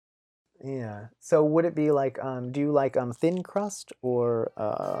Yeah. So would it be like, do you like thin crust or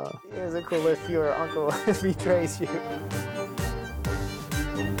is it cool if your uncle betrays you?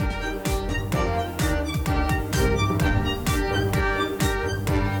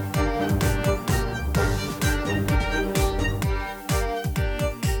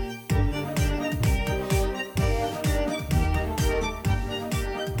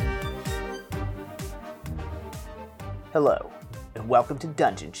 Hello, and welcome to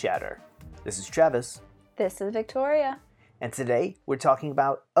Dungeon Chatter. This is Travis, This is Victoria. and today we're talking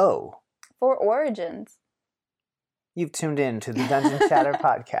about O. For Origins. You've tuned in to the Dungeon Chatter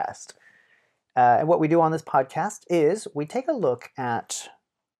podcast. And what we do on this podcast is we take a look at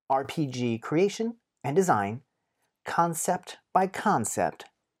RPG creation and design, concept by concept,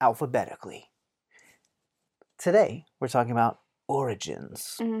 alphabetically. Today, we're talking about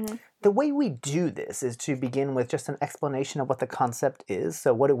Origins. Mm-hmm. The way we do this is to begin with just an explanation of what the concept is.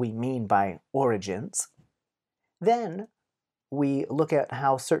 So, what do we mean by origins? Then, we look at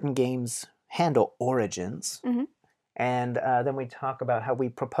how certain games handle origins. Mhm. And then we talk about how we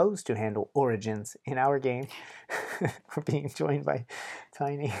propose to handle origins in our game. We're being joined by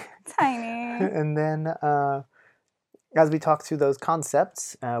Tiny. Tiny. And then, as we talk through those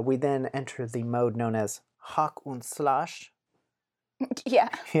concepts, we then enter the mode known as Hack und Slash. Yeah.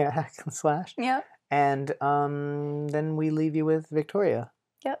 Yeah, hack and slash. Yep. And then we leave you with Victoria.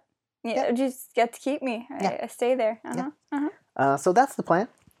 Yep. Yeah. Yeah. Just get to keep me. I stay there. Uh-huh. Yeah. Uh-huh. So that's the plan.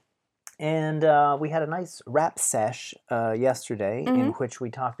 And we had a nice rap sesh yesterday in which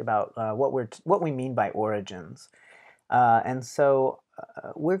we talked about what we mean by origins. And so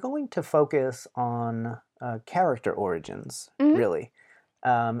we're going to focus on character origins, really.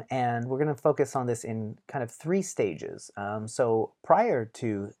 And we're going to focus on this in kind of 3 stages. So prior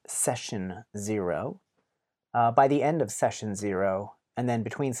to session 0, by the end of session 0, and then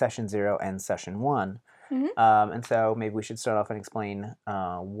between session 0 and session 1. And so maybe we should start off and explain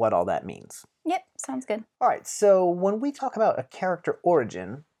what all that means. Yep. Sounds good. All right, so when we talk about a character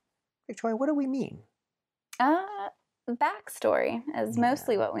origin, Victoria, what do we mean? Backstory is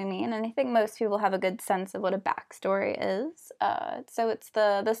mostly what we mean, and I think most people have a good sense of what a backstory is. So it's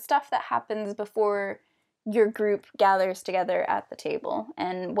the stuff that happens before your group gathers together at the table,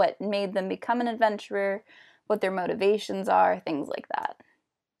 and what made them become an adventurer, what their motivations are, things like that.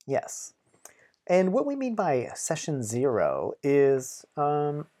 Yes. And what we mean by session 0 is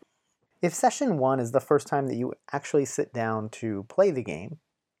if session 1 is the first time that you actually sit down to play the game,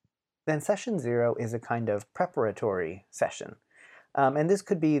 then session 0 is a kind of preparatory session. And this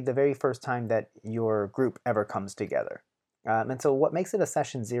could be the very first time that your group ever comes together. And so what makes it a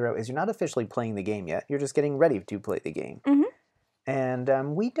session 0 is you're not officially playing the game yet, you're just getting ready to play the game.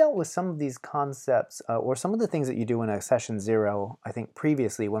 And we dealt with some of these concepts, or some of the things that you do in a session 0, I think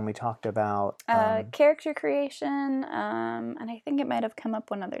previously when we talked about... character creation, and I think it might have come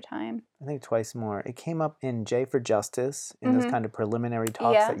up one other time. I think twice more. It came up in J for Justice, in those kind of preliminary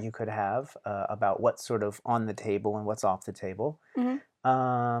talks that you could have about what's sort of on the table and what's off the table.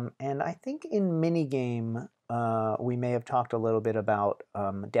 And I think in minigame, we may have talked a little bit about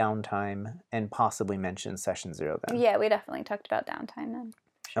downtime and possibly mentioned session 0 then. Yeah, we definitely talked about downtime then.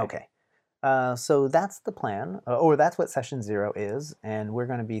 Sure. Okay. So that's the plan, or that's what session 0 is, and we're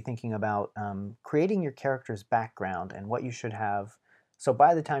going to be thinking about creating your character's background and what you should have. So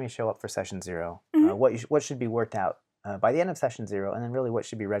by the time you show up for session 0, what should be worked out by the end of session 0, and then really what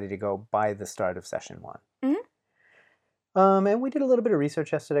should be ready to go by the start of session 1. And we did a little bit of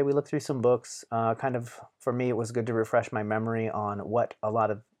research yesterday. We looked through some books. Kind of, for me, it was good to refresh my memory on what a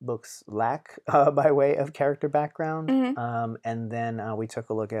lot of books lack by way of character background. And then we took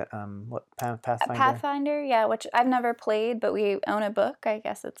a look at what Pathfinder? Pathfinder, yeah, which I've never played, but we own a book. I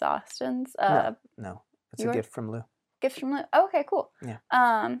guess it's Austin's. No, it's a gift from Lou. Gift from Lou. Oh, okay, cool. Yeah.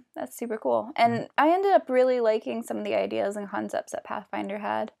 That's super cool. And I ended up really liking some of the ideas and concepts that Pathfinder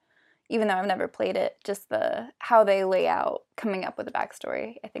had. Even though I've never played it, just how they lay out coming up with a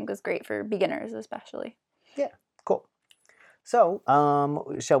backstory, I think was great for beginners especially. Yeah, cool. So,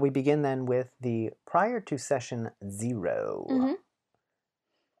 shall we begin then with the prior to session 0?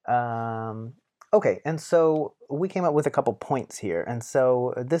 Okay, and so we came up with a couple points here, and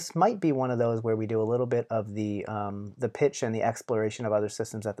so this might be one of those where we do a little bit of the pitch and the exploration of other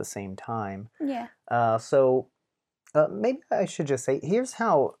systems at the same time. Yeah. So maybe I should just say, here's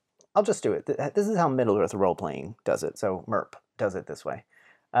how... I'll just do it. This is how Middle-earth role-playing does it. So MERP does it this way.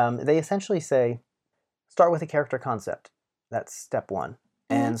 They essentially say, start with a character concept. That's step 1.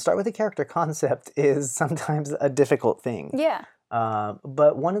 And start with a character concept is sometimes a difficult thing. Yeah.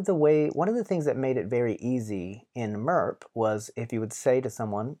 But one of the things that made it very easy in MERP was if you would say to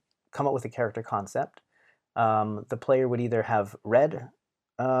someone, come up with a character concept. The player would either have read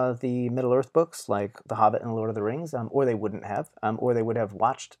the Middle-earth books, like The Hobbit and Lord of the Rings, or they wouldn't have, or they would have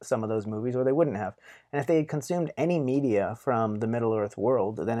watched some of those movies, or they wouldn't have. And if they had consumed any media from the Middle-earth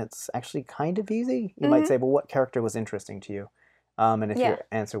world, then it's actually kind of easy. You might say, well, what character was interesting to you? And if your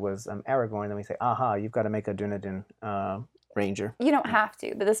answer was Aragorn, then we say, aha, you've got to make a Dunedain ranger. You don't have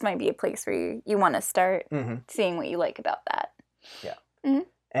to, but this might be a place where you want to start seeing what you like about that. Yeah.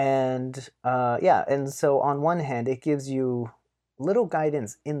 And and so on one hand, it gives you little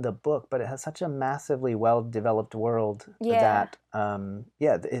guidance in the book, but it has such a massively well-developed world that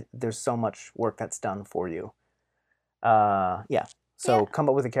there's so much work that's done for you. So come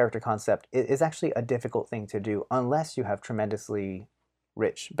up with a character concept is actually a difficult thing to do unless you have tremendously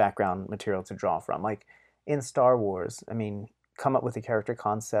rich background material to draw from. Like in Star Wars, I mean, come up with a character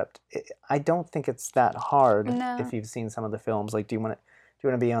concept. I don't think it's that hard if you've seen some of the films. Like, do you want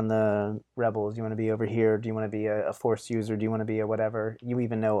to be on the Rebels? Do you want to be over here? Do you want to be a Force user? Do you want to be a whatever? You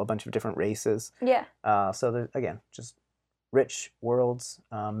even know a bunch of different races. Yeah. So again, just rich worlds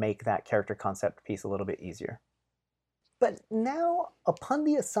make that character concept piece a little bit easier. But now, upon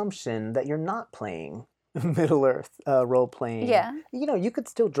the assumption that you're not playing Middle-earth role-playing, you could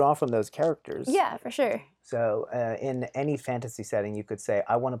still draw from those characters. Yeah, for sure. So in any fantasy setting, you could say,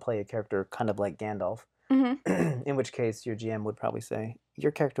 I want to play a character kind of like Gandalf. In which case, your GM would probably say,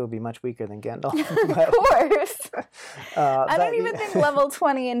 your character would be much weaker than Gandalf. Of course. I don't even think level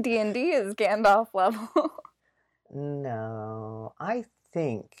 20 in D&D is Gandalf level. No, I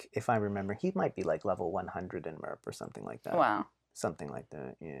think, if I remember, he might be like level 100 in MERP or something like that. Wow. Something like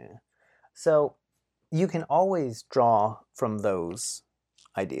that, yeah. So you can always draw from those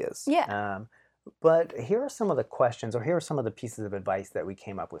ideas. Yeah. But here are some of the questions, or here are some of the pieces of advice that we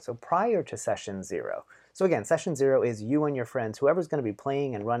came up with. So prior to session 0. So again, session 0 is you and your friends, whoever's going to be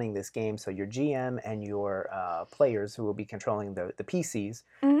playing and running this game. So your GM and your players who will be controlling the PCs,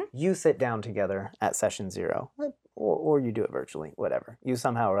 you sit down together at session 0. Or you do it virtually, whatever. You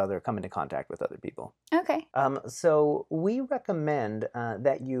somehow or other come into contact with other people. Okay. So we recommend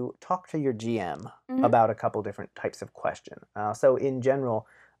that you talk to your GM about a couple different types of question. So in general,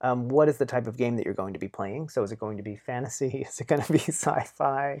 what is the type of game that you're going to be playing? So is it going to be fantasy? Is it going to be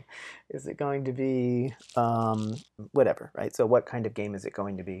sci-fi? Is it going to be whatever, right? So what kind of game is it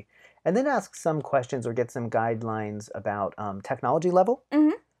going to be? And then ask some questions or get some guidelines about technology level,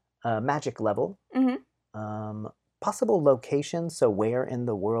 magic level, possible location, so where in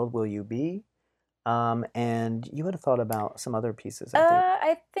the world will you be? And you would have thought about some other pieces,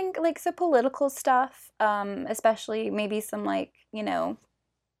 I think like some political stuff, especially maybe some like,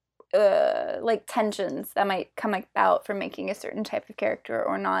 like tensions that might come about from making a certain type of character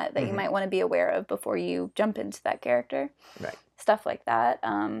or not that you might want to be aware of before you jump into that character. Right. Stuff like that.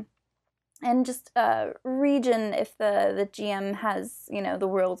 And just region, if the GM has, the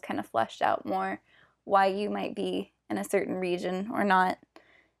world kind of fleshed out more, why you might be in a certain region or not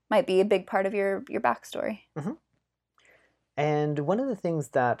might be a big part of your backstory. And one of the things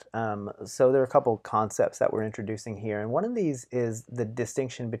that, so there are a couple concepts that we're introducing here, and one of these is the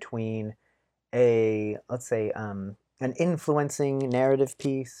distinction between let's say, an influencing narrative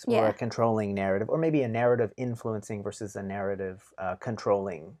piece or a controlling narrative, or maybe a narrative influencing versus a narrative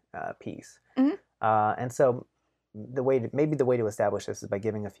controlling piece. And so the way to establish this is by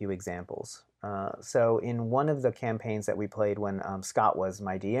giving a few examples. So in one of the campaigns that we played when Scott was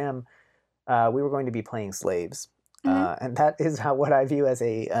my DM, we were going to be playing slaves. And that is what I view as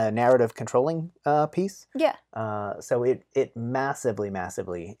a narrative controlling piece. Yeah. So it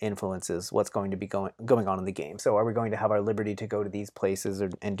massively influences what's going to be going on in the game. So are we going to have our liberty to go to these places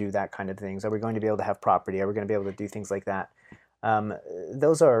and do that kind of things? Are we going to be able to have property? Are we going to be able to do things like that?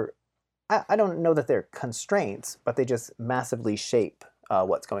 Those are, I don't know that they're constraints, but they just massively shape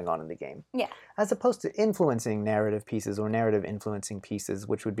what's going on in the game. Yeah. As opposed to influencing narrative pieces or narrative influencing pieces,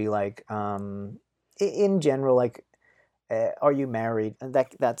 which would be like, in general, like, are you married?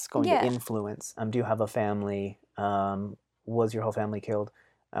 That's going to influence. Do you have a family? Was your whole family killed?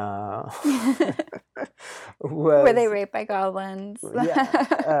 Were they raped by goblins?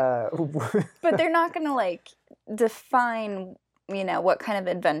 Yeah. But they're not going to like define, what kind of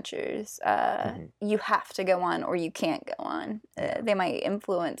adventures you have to go on or you can't go on. They might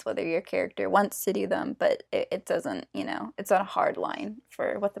influence whether your character wants to do them, but it doesn't, it's not a hard line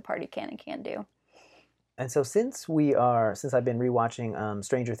for what the party can and can't do. And so since I've been rewatching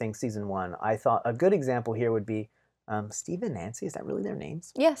Stranger Things Season 1, I thought a good example here would be Steve and Nancy. Is that really their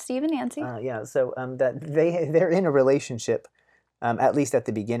names? Yeah, Steve and Nancy. Yeah, so that they're in a relationship, at least at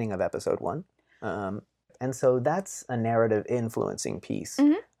the beginning of episode 1. And so that's a narrative influencing piece.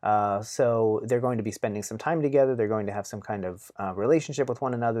 So they're going to be spending some time together. They're going to have some kind of relationship with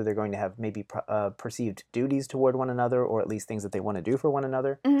one another. They're going to have maybe perceived duties toward one another, or at least things that they want to do for one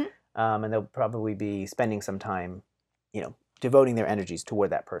another. Mm-hmm. And they'll probably be spending some time, devoting their energies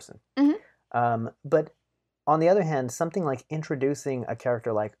toward that person. Mm-hmm. But on the other hand, something like introducing a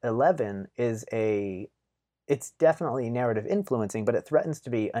character like Eleven it's definitely narrative influencing, but it threatens to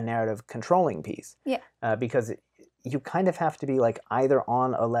be a narrative controlling piece. Yeah. Because you kind of have to be like either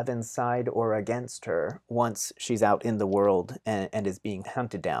on Eleven's side or against her once she's out in the world and is being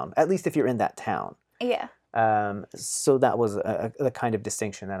hunted down, at least if you're in that town. Yeah. So that was the kind of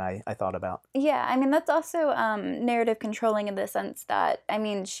distinction that I thought about. Yeah, I mean, that's also narrative controlling in the sense that, I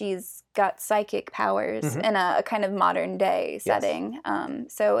mean, she's got psychic powers in a kind of modern day setting.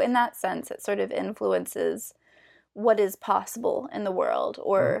 Yes. So in that sense, it sort of influences what is possible in the world,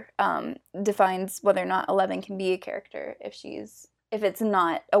 or defines whether or not Eleven can be a character if it's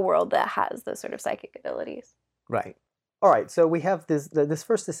not a world that has those sort of psychic abilities. Right. All right, so we have this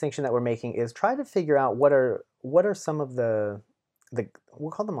first distinction that we're making is try to figure out what are some of the we'll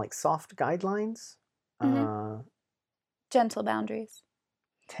call them like soft guidelines, gentle boundaries,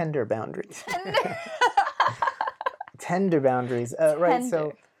 tender boundaries, tender boundaries. Right.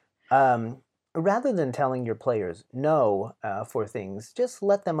 So rather than telling your players no for things, just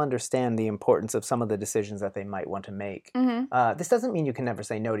let them understand the importance of some of the decisions that they might want to make. This doesn't mean you can never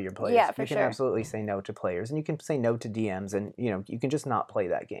say no to your players. Yeah, for you can absolutely say no to players, and you can say no to DMs, and you can just not play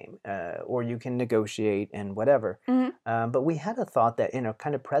that game, or you can negotiate and whatever. But we had a thought that in a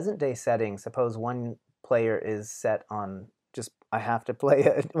kind of present day setting, suppose one player is set on just I have to play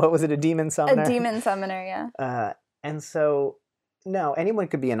a demon summoner. A demon summoner, yeah. And so. No, anyone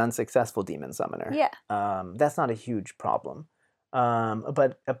could be an unsuccessful demon summoner. Yeah. That's not a huge problem.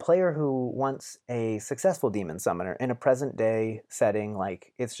 But a player who wants a successful demon summoner in a present day setting,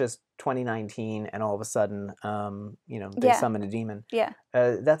 like it's just 2019 and all of a sudden, they summon a demon. Yeah.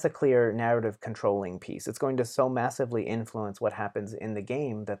 That's a clear narrative controlling piece. It's going to so massively influence what happens in the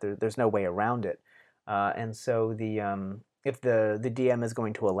game that there's no way around it. And so if the DM is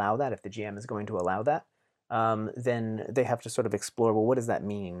going to allow that, if the GM is going to allow that, then they have to sort of explore, well, what does that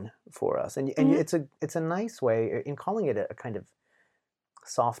mean for us? And it's a nice way, in calling it a kind of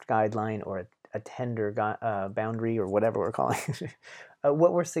soft guideline or a tender boundary or whatever we're calling it.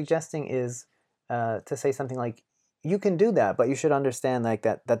 What we're suggesting is to say something like, you can do that, but you should understand like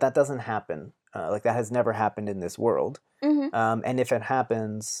that doesn't happen. Like that has never happened in this world. And if it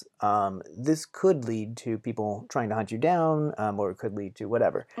happens, this could lead to people trying to hunt you down, or it could lead to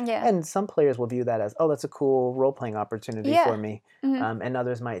whatever. Yeah. And some players will view that as, oh, that's a cool role-playing opportunity for me. And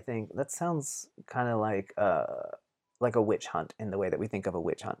others might think, that sounds kind of like a witch hunt in the way that we think of a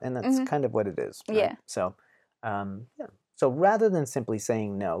witch hunt. And that's kind of what it is. Right? Yeah. So, So rather than simply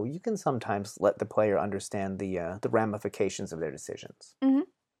saying no, you can sometimes let the player understand the ramifications of their decisions.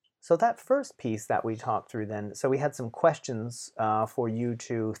 So that first piece that we talked through then, so we had some questions for you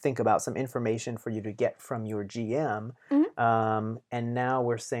to think about, some information for you to get from your GM. And now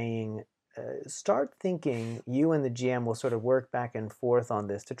we're saying, start thinking, you and the GM will sort of work back and forth on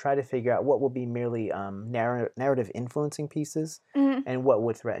this to try to figure out what will be merely narrative influencing pieces and what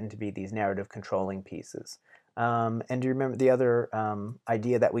would threaten to be these narrative controlling pieces. And do you remember the other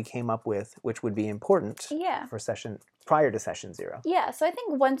idea that we came up with, which would be important for prior to session 0? Yeah, so I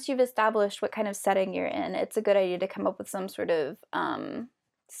think once you've established what kind of setting you're in, it's a good idea to come up with some sort of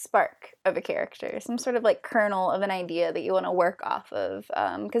spark of a character, some sort of like kernel of an idea that you want to work off of.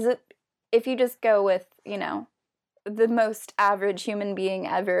 Because if you just go with, the most average human being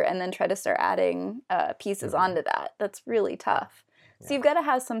ever and then try to start adding pieces onto that, that's really tough. Yeah. So you've got to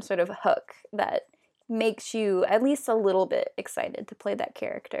have some sort of hook that makes you at least a little bit excited to play that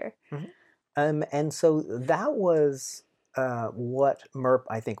character. And so that was what MERP,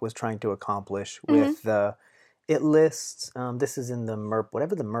 I think, was trying to accomplish with it lists, this is in the MERP,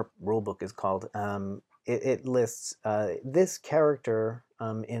 whatever the MERP rulebook is called, it lists this character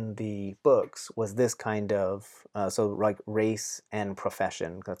in the books was this kind of, so like race and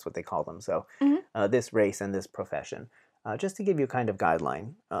profession, that's what they call them. So this race and this profession, just to give you a kind of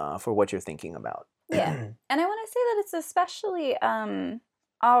guideline for what you're thinking about. Yeah, and I want to say that it's especially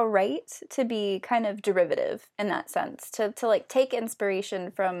all right to be kind of derivative in that sense, to like take inspiration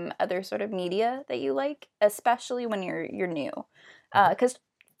from other sort of media that you like, especially when you're new, because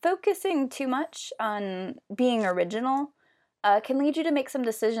focusing too much on being original can lead you to make some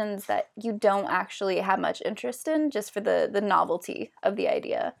decisions that you don't actually have much interest in, just for the novelty of the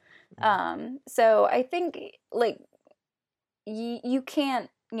idea. So I think like you can't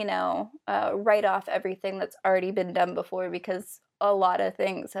write off everything that's already been done before, because a lot of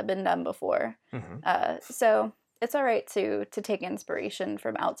things have been done before. So it's all right to take inspiration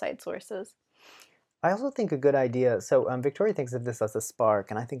from outside sources. I also think a good idea. So Victoria thinks of this as a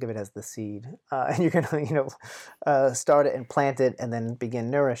spark, and I think of it as the seed. And you're gonna, start it and plant it, and then begin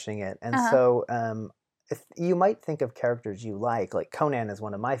nourishing it. And so, if you might think of characters you like Conan is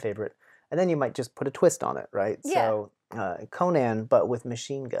one of my favorite, and then you might just put a twist on it, right? Yeah. So Conan, but with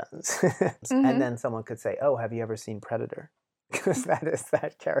machine guns, and then someone could say, "Oh, have you ever seen Predator?" Because that is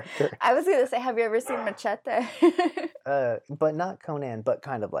that character. I was gonna say, have you ever seen Machete? But not Conan, but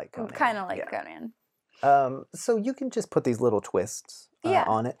kind of like Conan. Kind of like Conan. So you can just put these little twists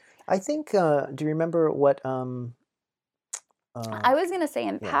on it. I think. Do you remember what? I was gonna say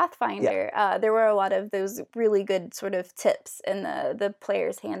in Pathfinder, there were a lot of those really good sort of tips in the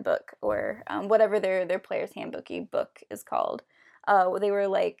player's handbook, or whatever their player's handbooky book is called. They were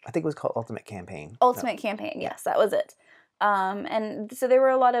like, I think it was called Ultimate Campaign. Ultimate Campaign, yes, that was it. And so there were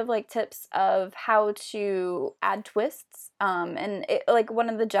a lot of like tips of how to add twists. And like one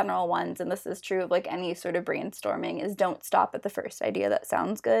of the general ones, and this is true of like any sort of brainstorming, is don't stop at the first idea that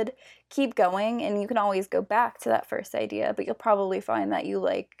sounds good. Keep going, and you can always go back to that first idea, but you'll probably find that you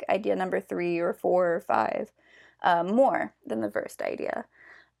like idea number 3 or 4 or 5 more than the first idea.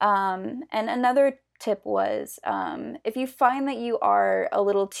 And another tip was, if you find that you are a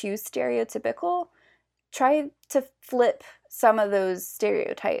little too stereotypical, try to flip some of those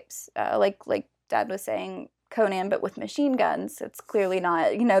stereotypes. Like Dad was saying, Conan, but with machine guns. It's clearly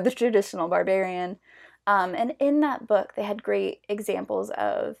not, the traditional barbarian. And in that book, they had great examples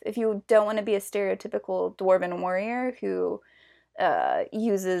of, if you don't want to be a stereotypical dwarven warrior who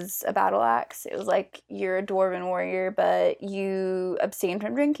uses a battle axe, it was like, you're a dwarven warrior, but you abstain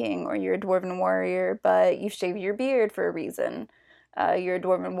from drinking, or you're a dwarven warrior, but you shave your beard for a reason. You're a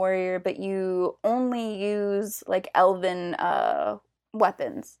dwarven warrior, but you only use like elven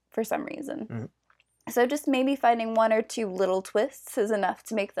weapons for some reason. So just maybe finding 1 or 2 little twists is enough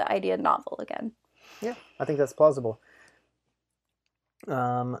to make the idea novel again. Yeah, I think that's plausible.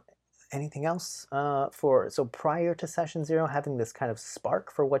 Anything else so prior to session 0, having this kind of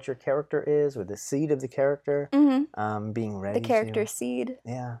spark for what your character is, or the seed of the character, being ready. The character seed.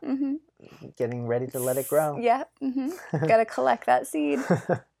 Yeah. Getting ready to let it grow. Yeah. Got to collect that seed.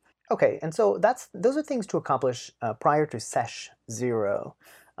 Okay, and so those are things to accomplish prior to sesh 0.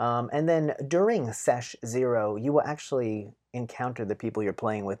 And then during sesh 0, you will actually encounter the people you're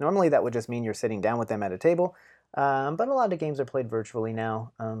playing with. Normally that would just mean you're sitting down with them at a table, but a lot of games are played virtually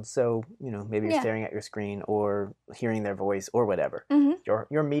now. So, maybe you're staring at your screen or hearing their voice or whatever.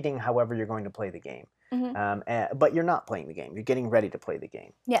 You're meeting however you're going to play the game. But you're not playing the game. You're getting ready to play the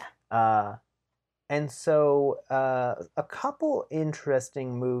game. Yeah. And so a couple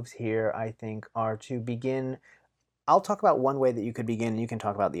interesting moves here, I think, are to begin. I'll talk about one way that you could begin, and you can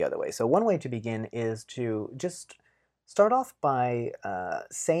talk about the other way. So one way to begin is to just start off by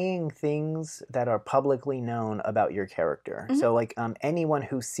saying things that are publicly known about your character. So like anyone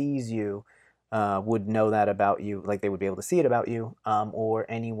who sees you would know that about you, like they would be able to see it about you, or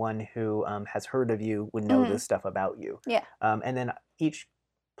anyone who has heard of you would know this stuff about you. Yeah. And then each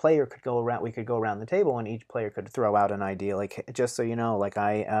player could go around. We could go around the table, and each player could throw out an idea. Like, just so you know, like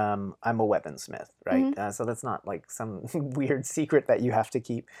I'm a weaponsmith, right? So that's not like some weird secret that you have to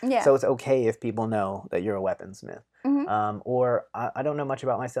keep. Yeah. So it's okay if people know that you're a weaponsmith. Or I don't know much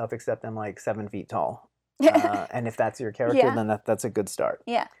about myself except I'm like 7 feet tall. And if that's your character, then that's a good start.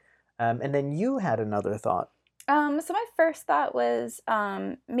 Yeah. And then you had another thought. So my first thought was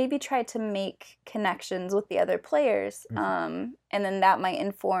maybe try to make connections with the other players, and then that might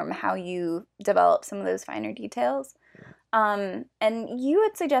inform how you develop some of those finer details. And you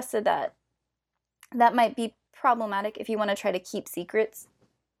had suggested that might be problematic if you want to try to keep secrets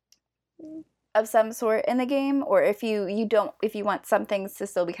of some sort in the game, or if you want some things to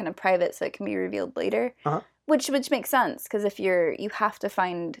still be kind of private so it can be revealed later. Which makes sense, because if you have to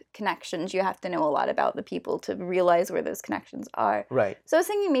find connections, you have to know a lot about the people to realize where those connections are. Right. So I was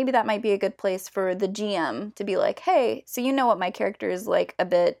thinking maybe that might be a good place for the GM to be like, hey, so you know what my character is like a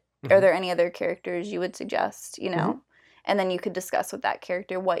bit. Are there any other characters you would suggest, And then you could discuss with that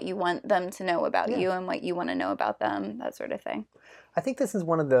character what you want them to know about you and what you want to know about them, that sort of thing. I think this is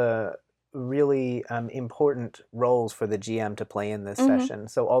one of the really important roles for the GM to play in this session.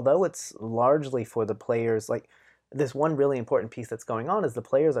 So although it's largely for the players, like this one really important piece that's going on is the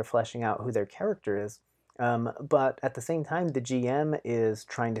players are fleshing out who their character is. But at the same time, the GM is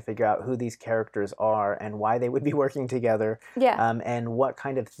trying to figure out who these characters are and why they would be working together. And what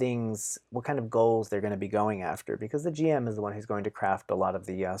kind of goals they're going to be going after. Because the GM is the one who's going to craft a lot of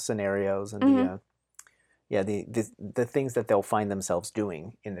the scenarios and yeah, the things that they'll find themselves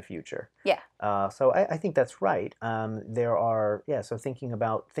doing in the future. Yeah. So I think that's right. There are, yeah, so thinking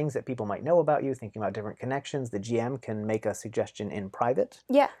about things that people might know about you, thinking about different connections, the GM can make a suggestion in private.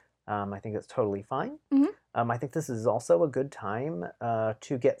 Yeah. I think that's totally fine. Mhm. I think this is also a good time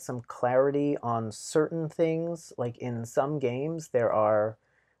to get some clarity on certain things. Like in some games, there are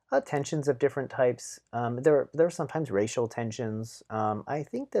tensions of different types. There are sometimes racial tensions. I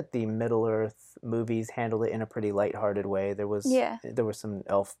think that the Middle Earth movies handled it in a pretty lighthearted way. There was Yeah. some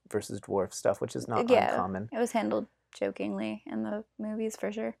elf versus dwarf stuff, which is not Yeah. uncommon. It was handled jokingly in the movies for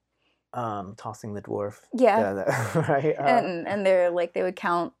sure. Tossing the dwarf. Yeah. Right. And they're like they would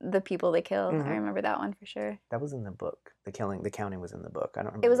count the people they kill. Mhm. I remember that one for sure. That was in the book. The counting was in the book. I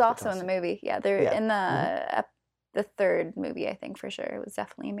don't remember. It was the also in the tossing. movie. Yeah, they're Yeah. in the third movie, I think for sure. It was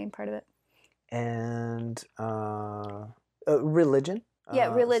definitely a main part of it. And religion. Yeah,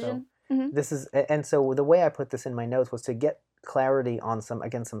 So religion. Mhm. this is, and so the way I put this in my notes was to get clarity on some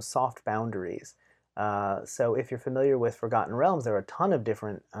soft boundaries. So if you're familiar with Forgotten Realms, there are a ton of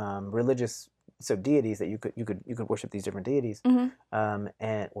different religious deities that you could worship these different deities, Mhm.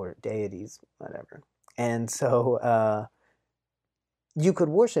 and or deities, whatever. And so you could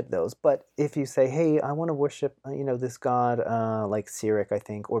worship those, but if you say, "Hey, I want to worship, this god like Cyric, I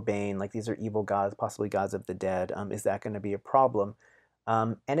think, or Bane, like these are evil gods, possibly gods of the dead," is that going to be a problem?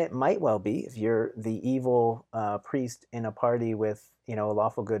 And it might well be if you're the evil priest in a party with, a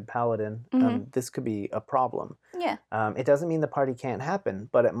lawful good paladin. Mhm. This could be a problem. Yeah. It doesn't mean the party can't happen,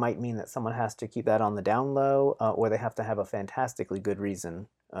 but it might mean that someone has to keep that on the down low, or they have to have a fantastically good reason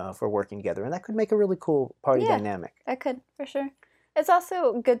for working together, and that could make a really cool party Yeah. dynamic. That could for sure. It's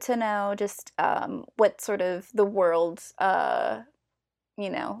also good to know just what sort of the world's Mhm.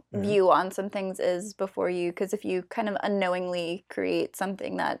 view on some things is before you, because if you kind of unknowingly create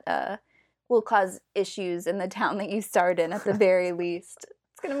something that will cause issues in the town that you start in at the very least,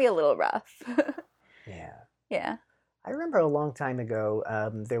 it's going to be a little rough. Yeah. Yeah. I remember a long time ago,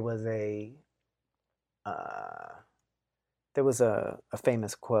 there was uh, a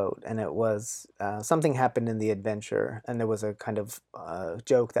famous quote, and it was something happened in the adventure, and there was a kind of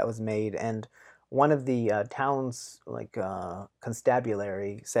joke that was made, and one of the town's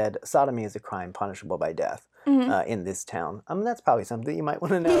constabulary said, "Sodomy is a crime punishable by death Mhm. in this town." That's probably something you might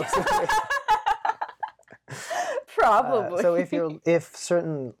want to know. Probably. So if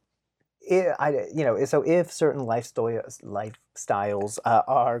certain if certain lifestyles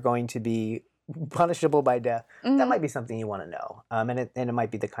are going to be punishable by death, that Mhm. might be something you want to know. And it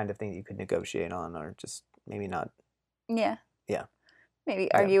might be the kind of thing that you could negotiate on, or just maybe not. Yeah. Yeah. Maybe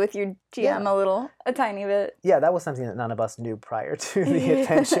Yeah. argue with your GM a tiny bit. Yeah, that was something that none of us knew prior to the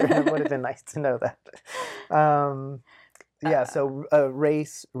adventure, and it would have been nice to know that. Yeah, so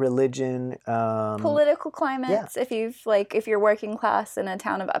race, religion, Political climates. If you're working class in a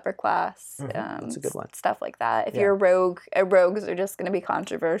town of upper class, that's a good one. stuff like that. If Yeah. you're a rogue, rogues are just going to be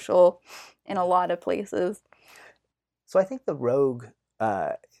controversial in a lot of places. So I think the rogue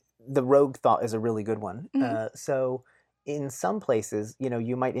thought is a really good one. Mhm. So in some places,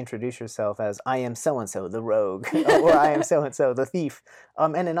 you might introduce yourself as "I am so and so, the rogue," or "I am so and so, the thief."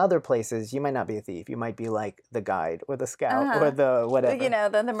 And in other places, you might not be a thief. You might be like the guide or the scout or the whatever.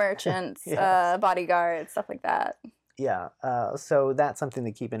 The merchants, Yes. bodyguards, stuff like that. Yeah. So that's something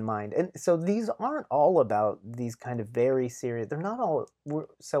to keep in mind. And so these aren't all about these kind of very serious. They're not all.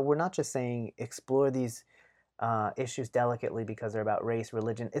 We're not just saying explore these issues delicately because they're about race,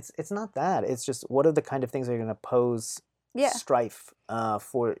 religion. It's not that. It's just what are the kind of things that are going to pose strife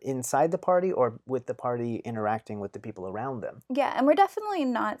for inside the party or with the party interacting with the people around them. Yeah, and we're definitely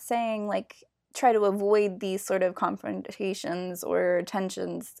not saying try to avoid these sort of confrontations or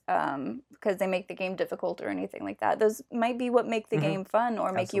tensions because they make the game difficult or anything like that. Those might be what make the game fun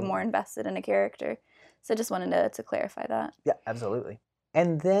or make you more invested in a character. So just wanted to clarify that. Yeah, absolutely.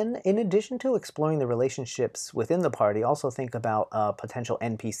 And then, in addition to exploring the relationships within the party, also think about potential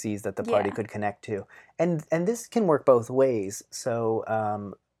NPCs that the party could connect to, and this can work both ways. So,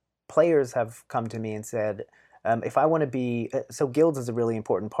 players have come to me and said, if I want to be, so guilds is a really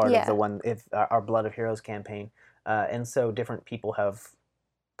important part of our Blood of Heroes campaign, and so different people have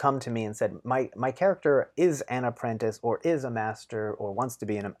come to me and said, my character is an apprentice or is a master or wants to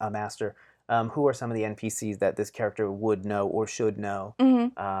be a master. Who are some of the NPCs that this character would know or should know?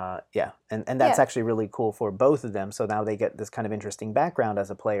 Yeah, and that's actually really cool for both of them. So now they get this kind of interesting background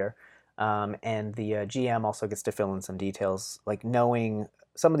as a player, and the GM also gets to fill in some details, like knowing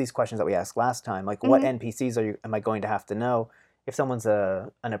some of these questions that we asked last time, like what NPCs am I going to have to know if someone's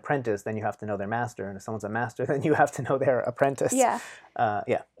an apprentice, then you have to know their master, and if someone's a master, then you have to know their apprentice. Yeah.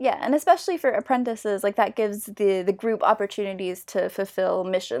 Yeah. Yeah, and especially for apprentices, like that gives the group opportunities to fulfill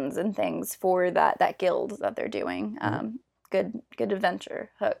missions and things for that guild that they're doing. Good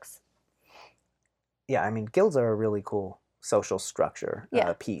adventure hooks. Yeah, I mean, guilds are a really cool social structure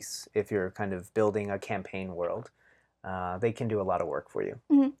Yeah. piece if you're kind of building a campaign world. They can do a lot of work for you.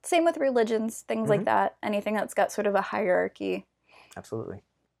 Same with religions, things like that. Anything that's got sort of a hierarchy. Absolutely.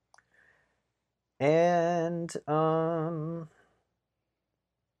 And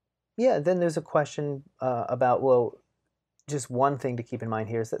yeah, then there's a question about, well, just one thing to keep in mind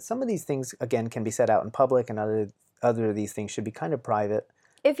here is that some of these things, again, can be set out in public, and other of these things should be kind of private.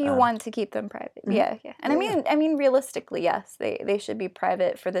 If you want to keep them private, yeah. And I mean, realistically, yes, they should be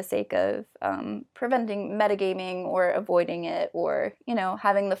private for the sake of preventing metagaming or avoiding it, or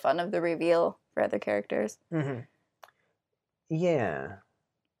having the fun of the reveal for other characters. Yeah,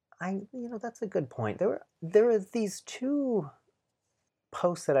 that's a good point. There are these two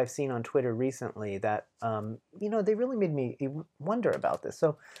posts that I've seen on Twitter recently that they really made me wonder about this.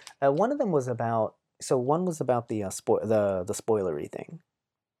 So one of them was about one was about the spoilery thing.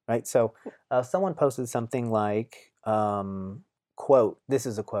 Right, so someone posted something like, quote, this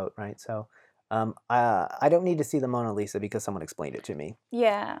is a quote, right? So, I don't need to see the Mona Lisa because someone explained it to me.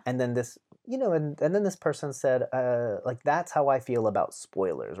 Yeah. And then this, and then this person said, like, that's how I feel about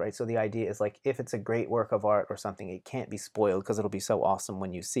spoilers, right? So the idea is, like, if it's a great work of art or something, it can't be spoiled because it'll be so awesome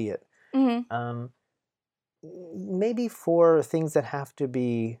when you see it. Maybe for things that have to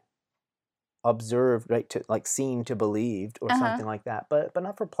be observed, right, to like seen to believed or something like that, but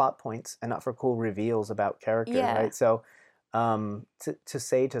not for plot points and not for cool reveals about characters, right? So to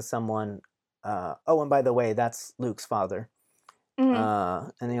say to someone, oh, and by the way, that's Luke's father,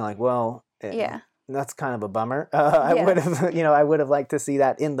 and you're like, well, that's kind of a bummer. I would have I would have liked to see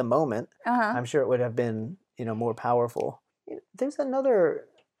that in the moment. I'm sure it would have been more powerful. There's another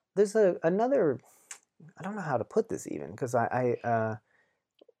I don't know how to put this even, because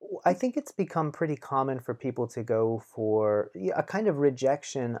I think it's become pretty common for people to go for a kind of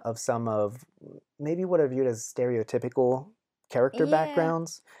rejection of some of maybe what are viewed as stereotypical character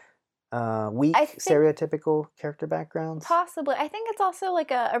backgrounds, weak stereotypical character backgrounds. Possibly. I think it's also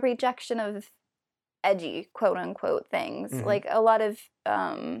like a rejection of edgy, quote unquote, things. Like a lot of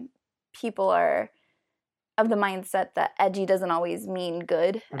people are of the mindset that edgy doesn't always mean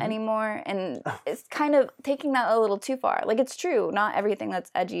good anymore, and it's kind of taking that a little too far. Like, it's true, not everything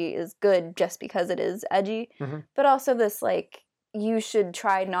that's edgy is good just because it is edgy, but also this, like, you should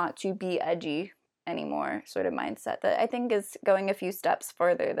try not to be edgy anymore sort of mindset that I think is going a few steps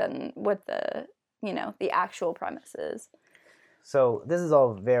further than what the actual premise is. So this is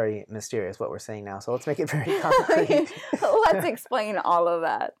all very mysterious what we're saying now, so let's make it very concrete. Let's explain all of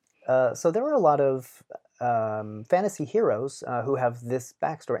that. So there are a lot of fantasy heroes who have this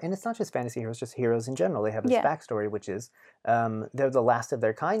backstory, and it's not just fantasy heroes, just heroes in general. They have this backstory, which is they're the last of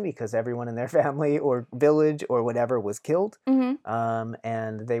their kind because everyone in their family or village or whatever was killed,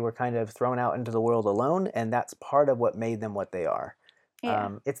 and they were kind of thrown out into the world alone, and that's part of what made them what they are.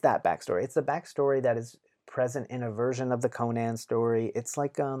 It's that backstory. It's the backstory that is present in a version of the Conan story. It's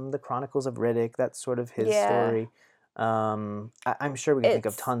like the Chronicles of Riddick. That's sort of his story. I'm sure we can think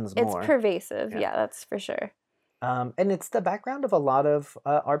of tons more. It's pervasive, yeah, that's for sure. And it's the background of a lot of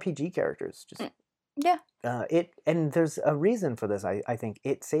RPG characters. Just and there's a reason for this. I think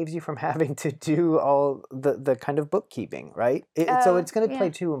it saves you from having to do all the kind of bookkeeping, right? So it's going to play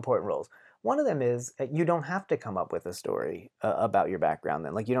two important roles. One of them is you don't have to come up with a story about your background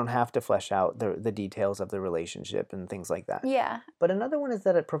then. Like, you don't have to flesh out the details of the relationship and things like that. Yeah. But another one is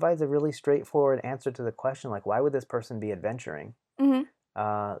that it provides a really straightforward answer to the question, like, why would this person be adventuring?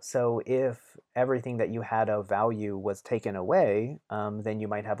 So if everything that you had of value was taken away, then you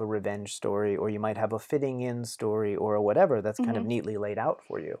might have a revenge story, or you might have a fitting in story, or whatever that's kind of neatly laid out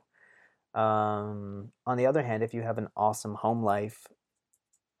for you. On the other hand, if you have an awesome home life,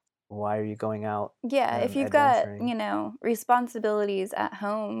 why are you going out? Yeah, if you've got, responsibilities at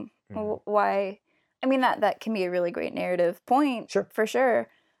home, why? I mean, that can be a really great narrative point, for sure.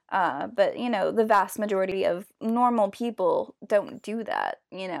 But, the vast majority of normal people don't do that,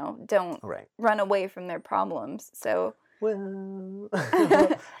 don't run away from their problems. So, well,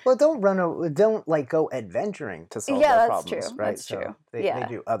 don't like go adventuring to solve their problems. Yeah, that's true. Right? That's true. So they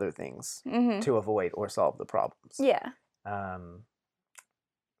do other things to avoid or solve the problems. Yeah.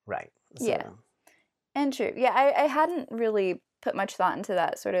 Right. So. Yeah. And true. Yeah, I hadn't really put much thought into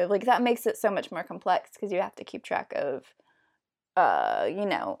that sort of, like, that makes it so much more complex because you have to keep track of you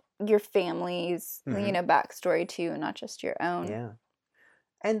know, your family's, you know, backstory too, not just your own. Yeah.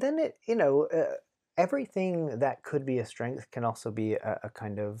 And then everything that could be a strength can also be a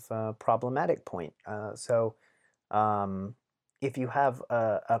kind of problematic point. So if you have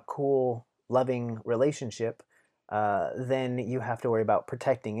a cool, loving relationship, then you have to worry about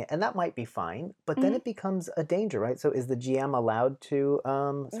protecting it, and that might be fine. But then it becomes a danger, right? So is the GM allowed to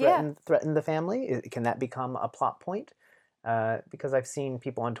threaten the family? Can that become a plot point? Because I've seen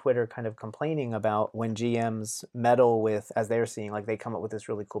people on Twitter kind of complaining about when GMs meddle with, as they're seeing, like they come up with this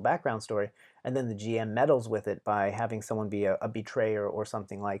really cool background story, and then the GM meddles with it by having someone be a betrayer or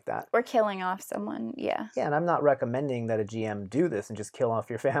something like that. Or killing off someone, yeah. Yeah, and I'm not recommending that a GM do this and just kill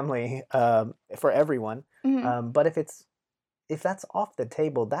off your family for everyone. But if that's off the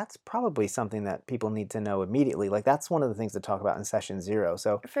table, that's probably something that people need to know immediately. Like that's one of the things to talk about in session 0.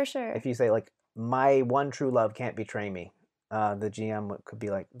 So for sure, if you say like, my one true love can't betray me, the GM could be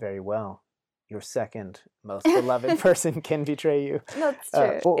like, very well, your second most beloved person can betray you. That's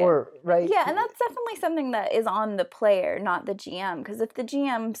true. Or right? Yeah, and that's definitely something that is on the player, not the GM. Because if the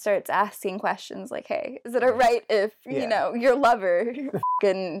GM starts asking questions like, "Hey, is it alright if you know your lover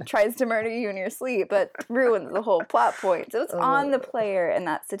fucking tries to murder you in your sleep?" But ruins the whole plot point. So it's on the player in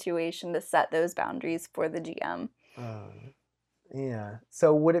that situation to set those boundaries for the GM. Yeah.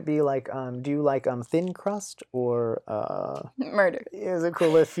 So would it be like, do you like thin crust or murder? Is it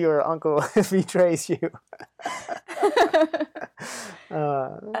cool if your uncle betrays you?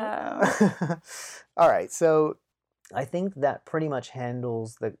 All right. So I think that pretty much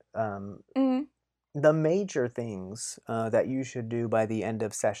handles the major things that you should do by the end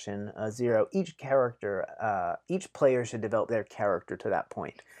of session 0. Each player should develop their character to that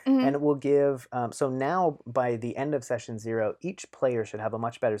point. And it will give, so now by the end of session 0, each player should have a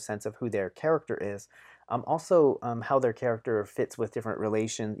much better sense of who their character is. Also, how their character fits with different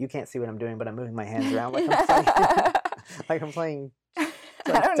relations. You can't see what I'm doing, but I'm moving my hands around like I'm playing, like I'm playing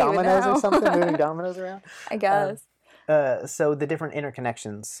like dominoes or something, moving dominoes around. I guess. So the different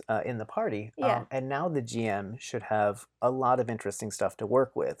interconnections in the party. And now the GM should have a lot of interesting stuff to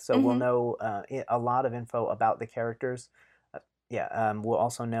work with. So we'll know a lot of info about the characters. We'll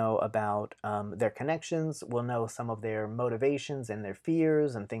also know about their connections. We'll know some of their motivations and their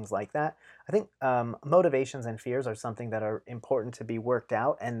fears and things like that. I think motivations and fears are something that are important to be worked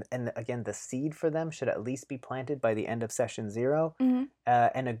out. And again, the seed for them should at least be planted by the end of session 0.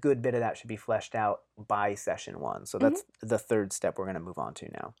 And a good bit of that should be fleshed out by session 1. So that's the third step we're going to move on to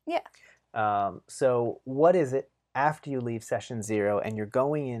now. Yeah. So what is it after you leave session 0 and you're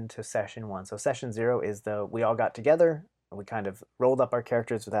going into session 1? So session 0 is we all got together. We kind of rolled up our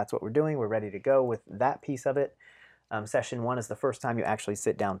characters, so that's what we're doing. We're ready to go with that piece of it. Session 1 is the first time you actually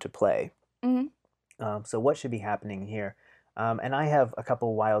sit down to play. So what should be happening here? And I have a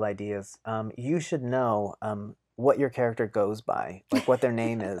couple wild ideas. You should know what your character goes by, like what their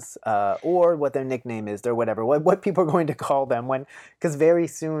name is, or what their nickname is, or whatever, what people are going to call them because very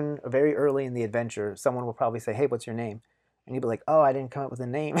soon, very early in the adventure, someone will probably say, "Hey, what's your name?" And you'd be like, "Oh, I didn't come up with a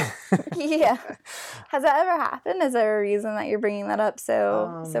name." Yeah. Has that ever happened? Is there a reason that you're bringing that up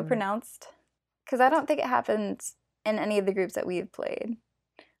so pronounced? Because I don't think it happens in any of the groups that we've played.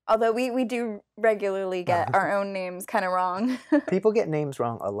 Although we do regularly get our own names kind of wrong. People get names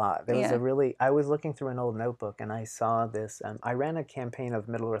wrong a lot. There was I was looking through an old notebook and I saw this. I ran a campaign of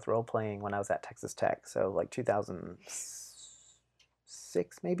Middle-earth role-playing when I was at Texas Tech. So like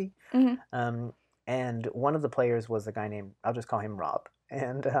 2006 maybe. And one of the players was a guy named, I'll just call him Rob.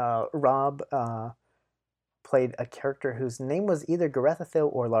 And Rob played a character whose name was either Garethithil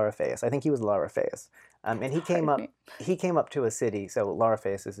or Lara Fayes. I think he was Lara Fayes. And he came up to a city. So Lara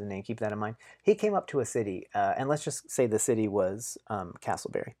Fayes is his name. Keep that in mind. He came up to a city, and let's just say the city was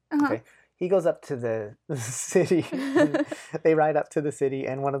Castleberry. Okay. He goes up to the city. And they ride up to the city,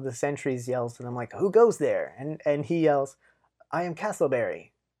 and one of the sentries yells to them like, "Who goes there?" And he yells, "I am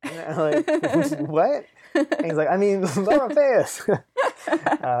Castleberry." And I'm like, "What?" And he's like, "I mean, Lara Fayes."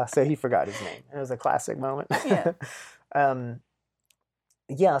 So he forgot his name. It was a classic moment.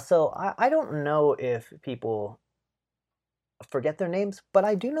 Yeah. So I don't know if people forget their names, but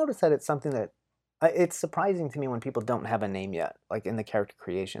I do notice that it's something that it's surprising to me when people don't have a name yet, like in the character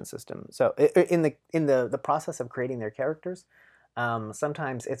creation system. So in the process of creating their characters,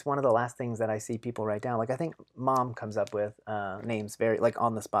 sometimes it's one of the last things that I see people write down. Like I think Mom comes up with names very like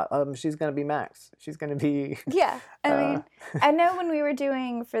on the spot. She's gonna be Max. She's gonna be. Yeah, I mean, I know when we were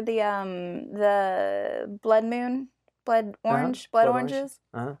doing for the Blood Moon, Blood Oranges.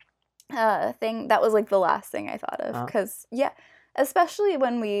 Thing that was like the last thing I thought of because especially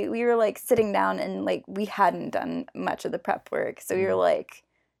when we were like sitting down and like we hadn't done much of the prep work, so we were like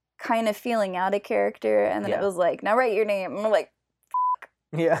kind of feeling out a character, and then it was like, now write your name, and we're like,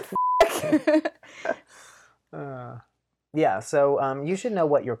 yeah. Yeah, so you should know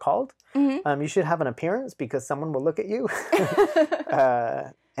what you're called. You should have an appearance because someone will look at you.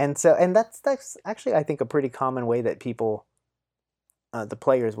 And that's actually, I think, a pretty common way that people, the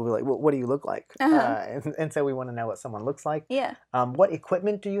players, will be like, well, what do you look like? And so we want to know what someone looks like. Yeah. What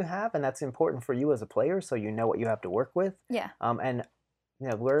equipment do you have? And that's important for you as a player, so you know what you have to work with. Yeah. And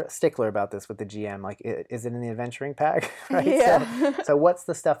we're a stickler about this with the GM. Like, is it in the adventuring pack? Right? Yeah. So what's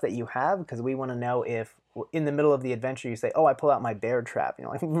the stuff that you have? Because we want to know if in the middle of the adventure you say, oh, I pull out my bear trap.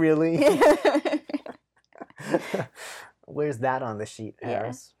 Like, really? Where's that on the sheet,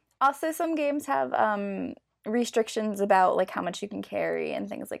 Harris? Yeah. Also, some games have restrictions about like how much you can carry and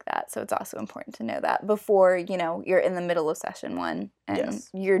things like that. So it's also important to know that before, you're in the middle of session 1 and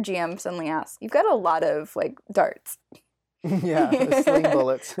your GM suddenly asks, you've got a lot of like darts. Yeah, sling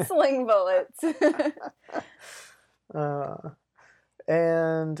bullets. Sling bullets.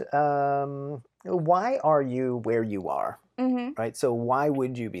 And why are you where you are? Right? So why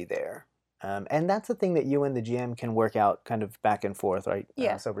would you be there? And that's the thing that you and the GM can work out kind of back and forth, right?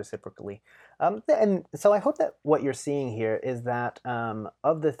 Yeah. So reciprocally. And so I hope that what you're seeing here is that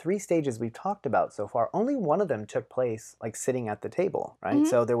of the 3 stages we've talked about so far, only one of them took place like sitting at the table, right?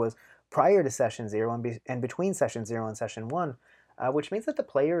 So there was prior to session 0 and between session 0 and session 1, which means that the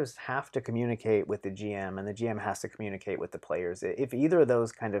players have to communicate with the GM and the GM has to communicate with the players. If either of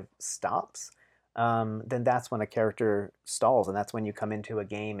those kind of stops, then that's when a character stalls, and that's when you come into a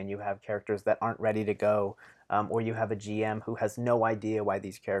game and you have characters that aren't ready to go, or you have a GM who has no idea why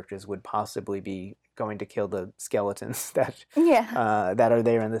these characters would possibly be going to kill the skeletons that are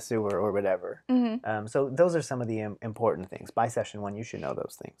there in the sewer or whatever. So those are some of the important things. By session 1, you should know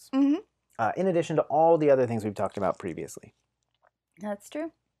those things. In addition to all the other things we've talked about previously. That's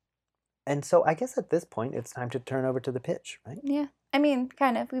true. And so I guess at this point, it's time to turn over to the pitch, right? Yeah. I mean,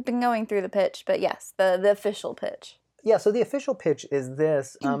 kind of. We've been going through the pitch, but yes, the official pitch. Yeah, so the official pitch is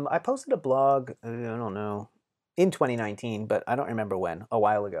this. I posted a blog, I don't know, in 2019, but I don't remember when, a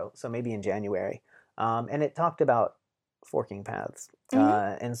while ago, so maybe in January. And it talked about forking paths.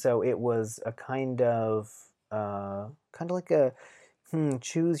 And so it was a kind of like a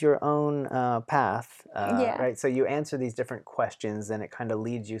choose your own path, right? So you answer these different questions and it kind of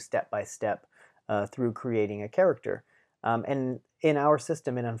leads you step by step through creating a character. And in our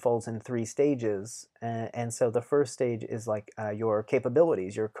system, it unfolds in 3 stages. And so the first stage is like your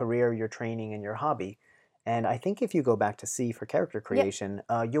capabilities, your career, your training, and your hobby. And I think if you go back to C for character creation,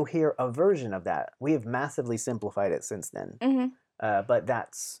 you'll hear a version of that. We have massively simplified it since then. But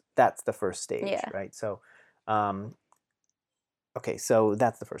that's the first stage, right? So, okay, so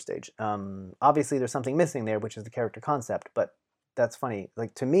that's the first stage. Obviously, there's something missing there, which is the character concept. But that's funny.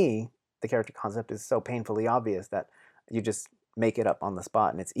 Like, to me, the character concept is so painfully obvious that you just make it up on the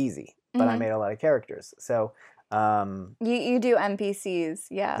spot and it's easy. But I made a lot of characters. So you do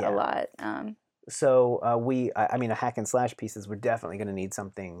NPCs, a lot. So I mean, a hack and slash pieces, we're definitely going to need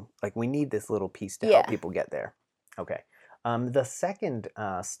something, like we need this little piece to help people get there. Okay. The second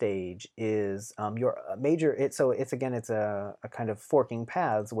stage is your major, it's a kind of forking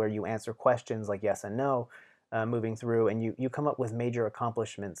paths where you answer questions like yes and no, moving through, and you come up with major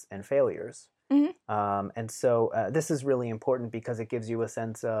accomplishments and failures. And so this is really important because it gives you a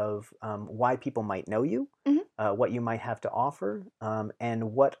sense of why people might know you, what you might have to offer,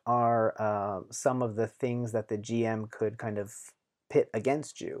 and what are some of the things that the GM could kind of pit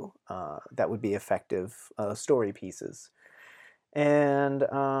against you that would be effective story pieces. And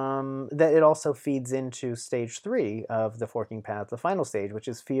that it also feeds into stage 3 of the forking path, the final stage, which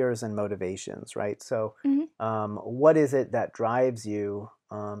is fears and motivations, right? So what is it that drives you,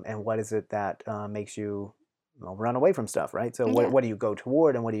 and what is it that makes you run away from stuff, right? So what do you go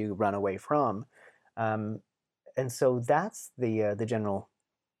toward and what do you run away from? And so that's the general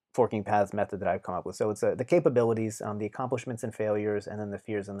forking paths method that I've come up with. So it's the capabilities, the accomplishments and failures, and then the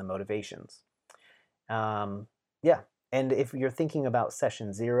fears and the motivations. And if you're thinking about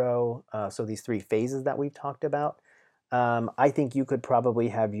session 0, so these 3 phases that we've talked about, I think you could probably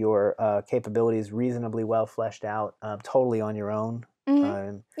have your capabilities reasonably well fleshed out, totally on your own.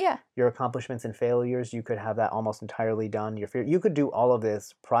 Your accomplishments and failures, you could have that almost entirely done. You could do all of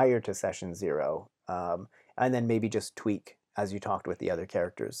this prior to session 0, and then maybe just tweak as you talked with the other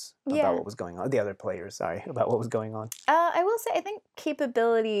characters Yeah. about what was going on, the other players, sorry, about what was going on? I will say, I think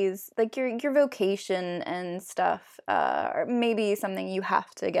capabilities, like your vocation and stuff, are maybe something you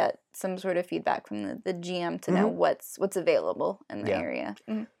have to get some sort of feedback from the GM to know what's available in the area.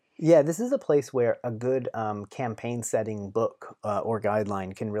 Yeah, this is a place where a good campaign setting book or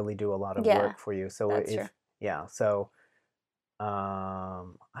guideline can really do a lot of work for you. So that's true. so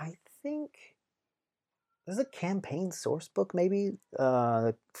I think there's a campaign source book maybe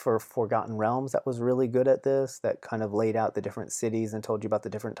for Forgotten Realms that was really good at this, that kind of laid out the different cities and told you about the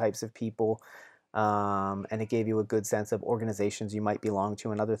different types of people. And it gave you a good sense of organizations you might belong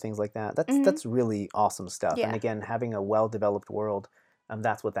to and other things like that. That's really awesome stuff. And again, having a well-developed world,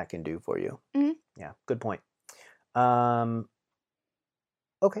 that's what that can do for you. Yeah, good point.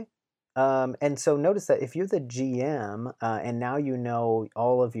 Okay. And so notice that if you're the GM and now you know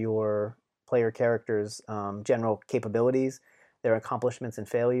all of your player characters' general capabilities, their accomplishments and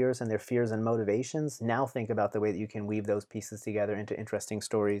failures, and their fears and motivations, now think about the way that you can weave those pieces together into interesting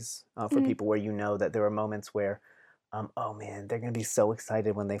stories for people where you know that there are moments where, oh man, they're going to be so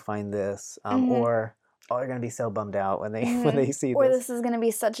excited when they find this, or oh, they're going to be so bummed out when they when they see or this. this is going to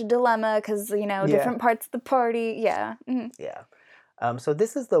be such a dilemma because, different parts of the party. Yeah. Yeah. So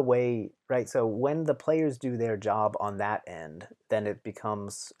this is the way, right? So when the players do their job on that end, then it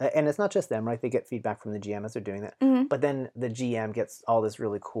becomes, and it's not just them, right? They get feedback from the GM as they're doing that, but then the GM gets all this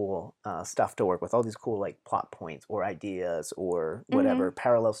really cool stuff to work with, all these cool like plot points or ideas or whatever,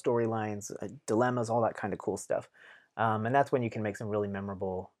 parallel storylines, dilemmas, all that kind of cool stuff. And that's when you can make some really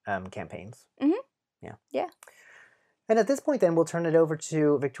memorable campaigns. Yeah. Yeah. And at this point, then we'll turn it over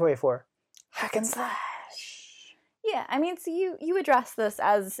to Victoria for Hack and Slash. Yeah, I mean, so you addressed this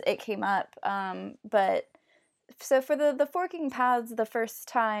as it came up, but so for the Forking Paths, the first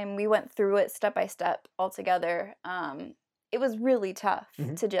time we went through it step by step all together, it was really tough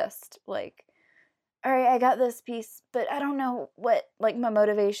to just like, all right, I got this piece, but I don't know what like my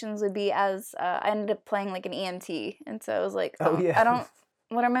motivations would be, as I ended up playing like an EMT, and so I was like,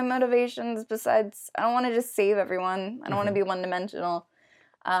 what are my motivations besides I don't want to just save everyone, I don't want to be one-dimensional,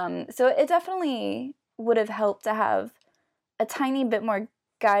 so it definitely would have helped to have a tiny bit more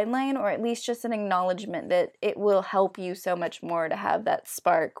guideline, or at least just an acknowledgement that it will help you so much more to have that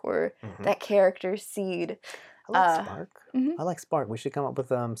spark or that character seed. I like Spark. I like Spark. We should come up with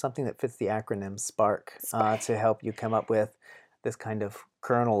something that fits the acronym Spark to help you come up with this kind of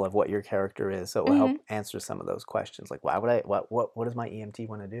kernel of what your character is. So it will help answer some of those questions. Like, why would I? What does my EMT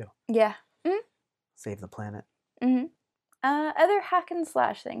want to do? Yeah. Save the planet. Other hack and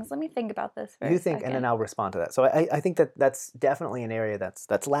slash things. Let me think about this for a second. And then I'll respond to that. So I think that's definitely an area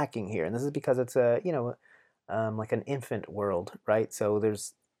that's lacking here, and this is because it's a like an infant world, right? So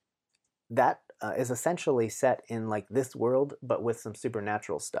there's that is essentially set in like this world, but with some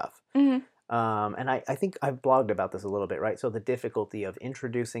supernatural stuff. And I think I've blogged about this a little bit, right? So the difficulty of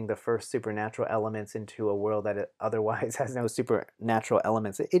introducing the first supernatural elements into a world that it otherwise has no supernatural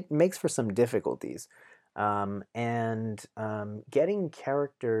elements, it makes for some difficulties. And getting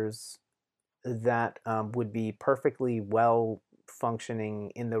characters that would be perfectly well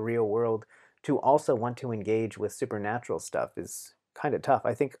functioning in the real world to also want to engage with supernatural stuff is kind of tough.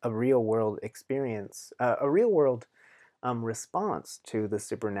 I think a real world experience, a real world response to the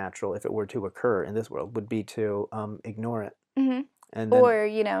supernatural, if it were to occur in this world, would be to ignore it. And then,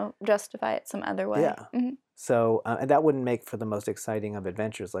 or, justify it some other way. Yeah. So, and that wouldn't make for the most exciting of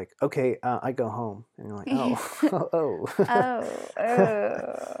adventures. Like, okay, I go home. And you're like,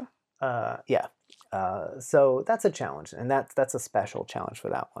 yeah. So that's a challenge, and that's a special challenge for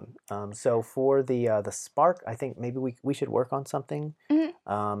that one. So for the Spark, I think maybe we should work on something,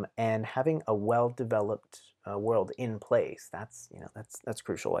 and having a well-developed world in place. That's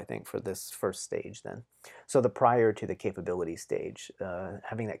crucial, I think, for this first stage. Then, so the prior to the capability stage,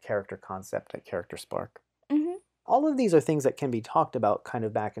 having that character concept, that character spark. All of these are things that can be talked about kind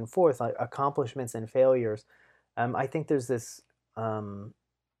of back and forth, like accomplishments and failures. I think there's this. One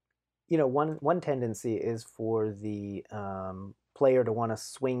tendency is for the player to want to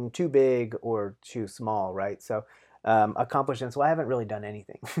swing too big or too small, right? So accomplishments, well, I haven't really done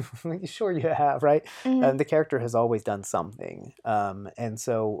anything. Sure you have, right? The character has always done something. And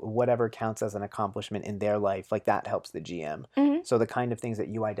so whatever counts as an accomplishment in their life, like that helps the GM. So the kind of things that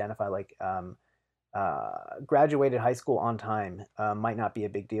you identify, like graduated high school on time, might not be a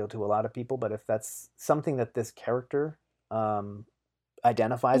big deal to a lot of people, but if that's something that this character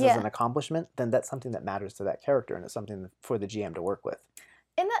identifies as an accomplishment, then that's something that matters to that character, and it's something for the GM to work with.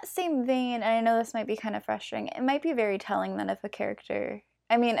 In that same vein, and I know this might be kind of frustrating, it might be very telling then if a character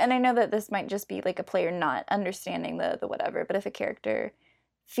I mean, and I know that this might just be like a player not understanding the whatever, but if a character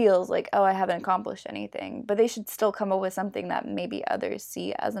feels like, oh, I haven't accomplished anything, but they should still come up with something that maybe others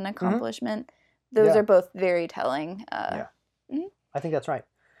see as an accomplishment. Those are both very telling. I think that's right.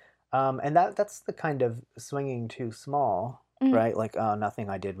 And that's the kind of swinging too small, right? Like, oh, nothing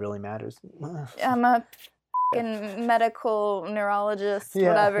I did really matters. I'm a f***ing medical neurologist,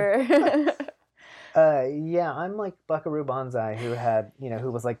 whatever. I'm like Buckaroo Banzai,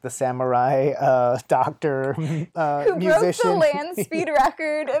 who was like the samurai doctor, who musician, broke the land speed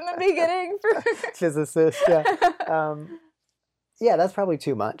record in the beginning for physicist. Yeah, that's probably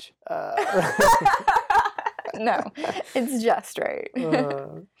too much. No, it's just right.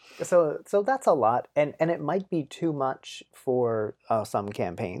 So that's a lot, and it might be too much for some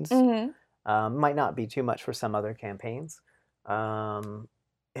campaigns. Might not be too much for some other campaigns.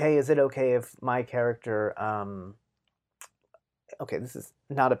 Hey, is it okay if my character, okay, this is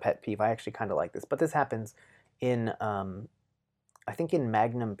not a pet peeve, I actually kind of like this, but this happens in, I think in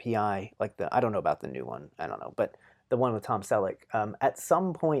Magnum PI, like I don't know about the new one, I don't know, but the one with Tom Selleck, at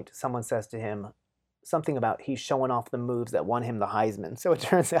some point someone says to him something about he's showing off the moves that won him the Heisman. So it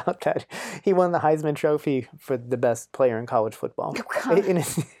turns out that he won the Heisman Trophy for the best player in college football.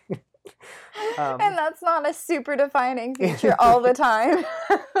 And that's not a super defining feature all the time.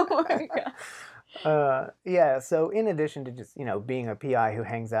 Oh my god. So in addition to just, being a PI who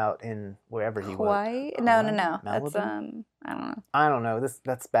hangs out in wherever he Hawaii? was. No. Malibu? That's I don't know. I don't know.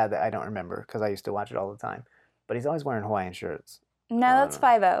 That's bad that I don't remember because I used to watch it all the time. But he's always wearing Hawaiian shirts. No, that's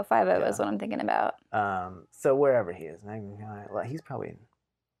 5-0. 5-0 is what I'm thinking about. So wherever he is, he's probably in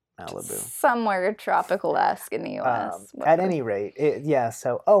Malibu. Somewhere tropical-esque in the U.S. At any rate, he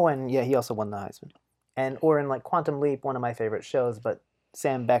also won the Heisman. Or in like Quantum Leap, one of my favorite shows, but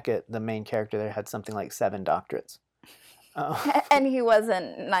Sam Beckett, the main character there, had something like 7 doctorates. And he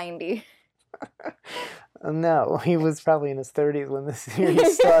wasn't 90. No, he was probably in his 30s when the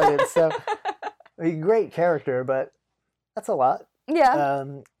series started. So, a great character, but that's a lot. Yeah.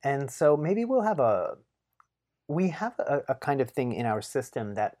 And so maybe we have a kind of thing in our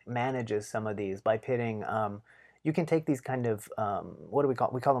system that manages some of these by pitting. You can take these kind of what do we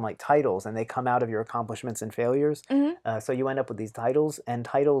call them, like titles, and they come out of your accomplishments and failures. So you end up with these titles, and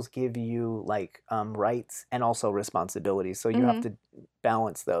titles give you like rights and also responsibilities. So you have to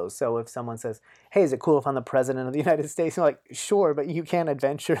balance those. So if someone says, "Hey, is it cool if I'm the president of the United States?" You're like, "Sure, but you can't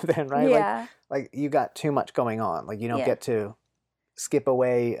adventure then, right?" Yeah. Like you got too much going on. Like you don't get to skip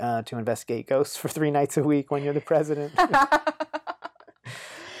away to investigate ghosts for 3 nights a week when you're the president.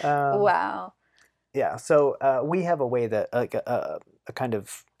 Wow. Yeah, so we have a way that, like a kind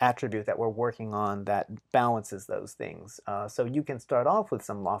of attribute that we're working on that balances those things. So you can start off with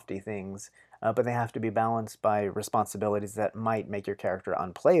some lofty things, but they have to be balanced by responsibilities that might make your character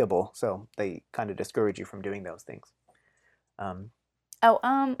unplayable. So they kind of discourage you from doing those things. A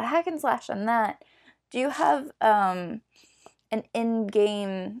hack and slash on that. Do you have an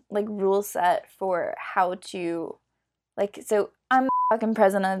in-game like rule set for how to, like, so I'm fucking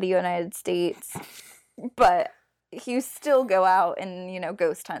president of the United States, but you still go out and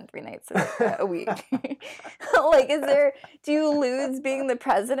ghost hunt 3 nights a week. Like, do you lose being the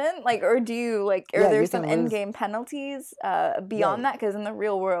president, like, or do you like, are there some in-game penalties beyond that? Because in the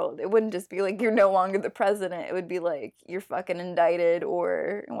real world it wouldn't just be like you're no longer the president, it would be like you're fucking indicted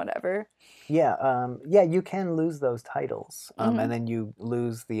or whatever. You can lose those titles, and then you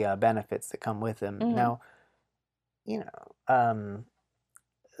lose the benefits that come with them. Now,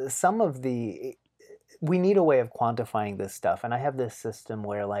 some of we need a way of quantifying this stuff, and I have this system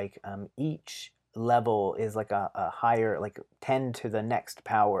where like each level is like a higher, like 10 to the next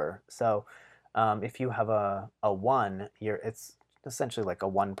power. So if you have a 1, it's essentially like a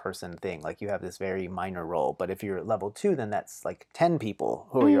 1-person thing, like you have this very minor role. But if you're level 2, then that's like 10 people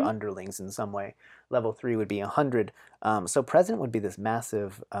who are your underlings in some way. Level 3 would be 100. So president would be this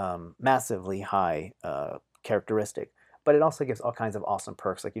massively high characteristic. But it also gives all kinds of awesome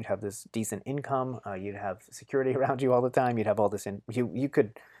perks. Like you'd have this decent income, you'd have security around you all the time, you'd have all this you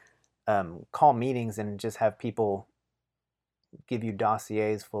could call meetings and just have people give you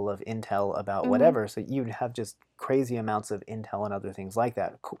dossiers full of intel about whatever. So you'd have just crazy amounts of intel and other things like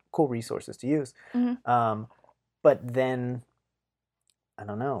that. Cool resources to use. But then, I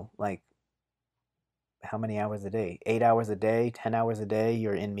don't know, like how many hours a day? 8 hours a day, 10 hours a day,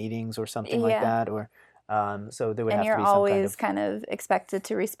 you're in meetings or something like that, or so there would have to be some kind of... And you're always kind of expected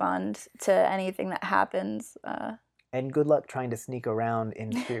to respond to anything that happens. And good luck trying to sneak around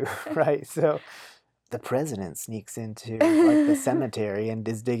into, right? So the president sneaks into like the cemetery and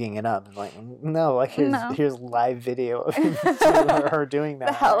is digging it up. It's like, no, like here's live video of him her doing that.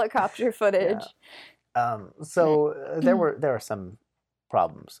 The helicopter footage. Yeah. So there are some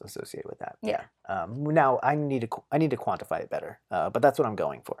problems associated with that. Yeah. Now I need to quantify it better. But that's what I'm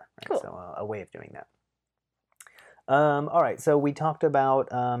going for. Right? Cool. So a way of doing that. All right, so we talked about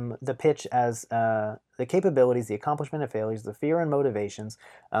the pitch as the capabilities, the accomplishment and failures, the fear and motivations.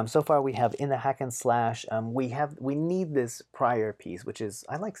 So far we have in the hack and slash, we need this prior piece, which is,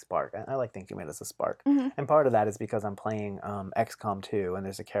 I like Spark. I like thinking of it as a Spark. Mm-hmm. And part of that is because I'm playing XCOM 2, and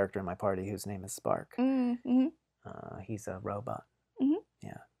there's a character in my party whose name is Spark. Mm-hmm. He's a robot. Mm-hmm.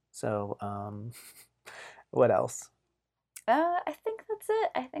 Yeah. So what else? I think that's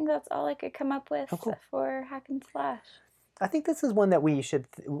it. I think that's all I could come up with for hack and slash. I think this is one that we should,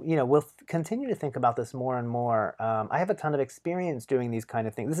 we'll continue to think about this more and more. I have a ton of experience doing these kind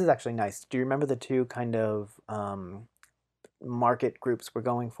of things. This is actually nice. Do you remember the two kind of market groups we're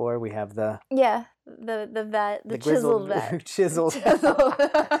going for? We have the the chiseled vet. Chiseled.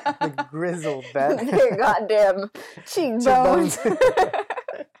 The grizzled vet. Your goddamn cheekbones.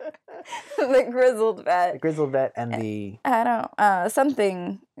 The grizzled vet. The grizzled vet and the... I don't...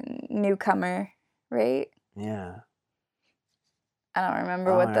 something newcomer, right? Yeah. I don't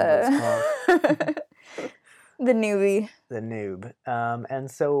remember what the... The newbie. The noob.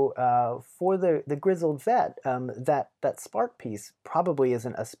 And so for the grizzled vet, that spark piece probably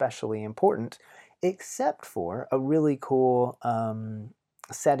isn't especially important, except for a really cool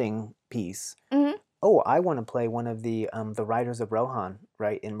setting piece. Mm-hmm. Oh, I want to play one of the Riders of Rohan,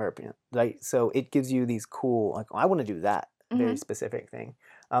 right, in Merpia, right? So it gives you these cool, like, I want to do that very specific thing.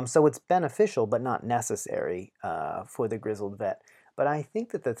 So it's beneficial, but not necessary for the grizzled vet. But I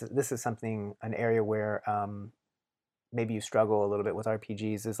think that this is an area where maybe you struggle a little bit with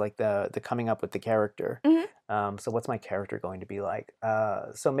RPGs, is like the coming up with the character. Mm-hmm. So what's my character going to be like?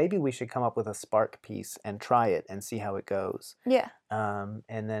 So maybe we should come up with a spark piece and try it and see how it goes. Yeah.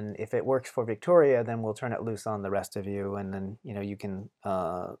 And then if it works for Victoria, then we'll turn it loose on the rest of you, and then you can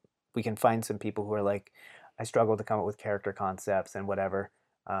we can find some people who are like, I struggle to come up with character concepts and whatever.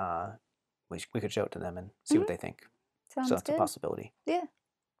 We could show it to them and see what they think. Sounds so it's good. a possibility. Yeah.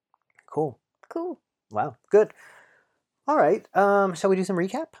 Cool. Wow. Good. All right. Shall we do some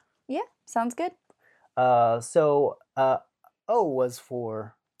recap? Yeah. Sounds good. So O was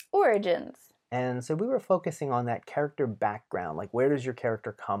for origins. And so we were focusing on that character background, like where does your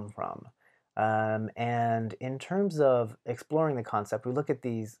character come from? And in terms of exploring the concept, we looked at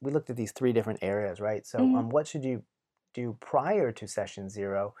these three different areas, right? So what should you do prior to session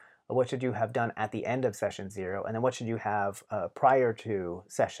 0? What should you have done at the end of session 0? And then what should you have prior to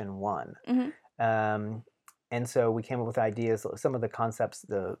session 1? And so we came up with ideas, some of the concepts,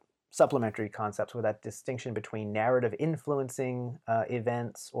 the supplementary concepts, were that distinction between narrative influencing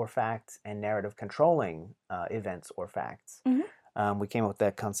events or facts and narrative controlling events or facts. We came up with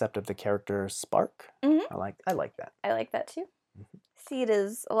that concept of the character spark. I like that. I like that too. Seed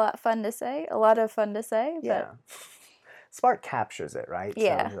is a lot of fun to say. But... Yeah. Spark captures it, right?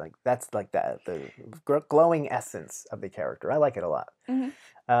 Yeah. So that's like the glowing essence of the character. I like it a lot.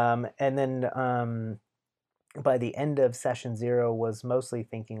 And then by the end of session 0 was mostly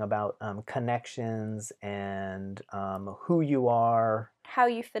thinking about connections and who you are. How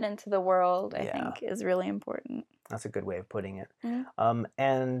you fit into the world, I think, is really important. That's a good way of putting it.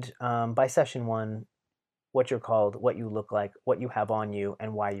 And by session 1, what you're called, what you look like, what you have on you,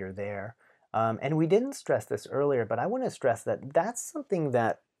 and why you're there. And we didn't stress this earlier, but I want to stress that that's something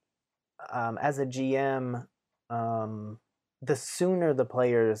that, as a GM, the sooner the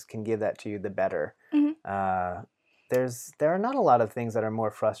players can give that to you, the better. There are not a lot of things that are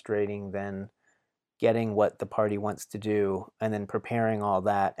more frustrating than getting what the party wants to do and then preparing all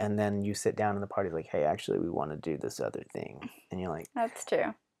that, and then you sit down and the party's like, hey, actually, we want to do this other thing. And you're like... That's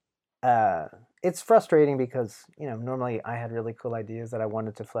true. It's frustrating because, normally I had really cool ideas that I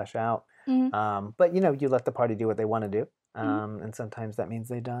wanted to flesh out. But, you let the party do what they want to do. And sometimes that means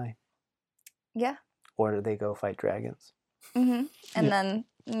they die. Yeah. Or they go fight dragons. And then,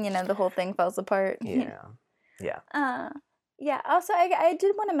 the whole thing falls apart. Yeah. Yeah. Also, I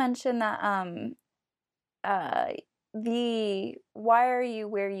did want to mention that the why are you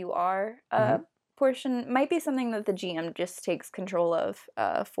where you are portion might be something that the GM just takes control of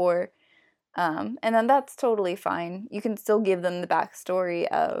for, and then that's totally fine. You can still give them the backstory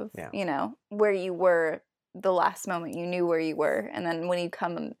of, where you were the last moment you knew where you were, and then when you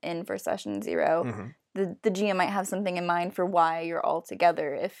come in for session 0, the GM might have something in mind for why you're all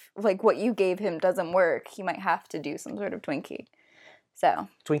together. If, like, what you gave him doesn't work, he might have to do some sort of twinkie. So...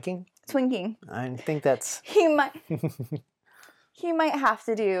 Twinking? Twinking. I think that's He might have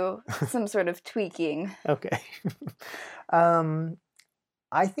to do some sort of tweaking. okay.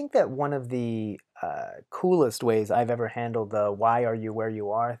 I think that one of the coolest ways I've ever handled the "Why are you where you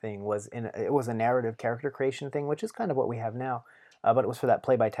are" thing was it was a narrative character creation thing, which is kind of what we have now. But it was for that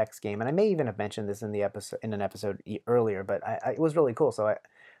play by text game, and I may even have mentioned this in an episode earlier. But it was really cool. So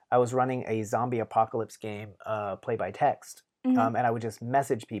I was running a zombie apocalypse game, play by text, Mm-hmm. and I would just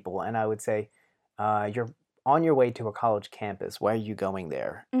message people, and I would say, "You're on your way to a college campus. Why are you going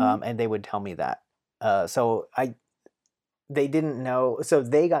there?" Mhm. And they would tell me that. They didn't know, so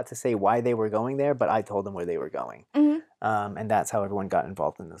they got to say why they were going there, but I told them where they were going, Mhm. and that's how everyone got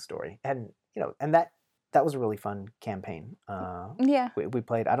involved in the story. And and that was a really fun campaign. Yeah. We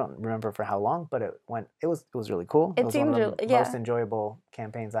played. I don't remember for how long, but it was really cool. It was seemed one of the yeah. most enjoyable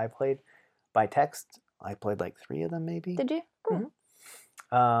campaigns I played by text. I played like 3 of them, maybe. Did you? Cool.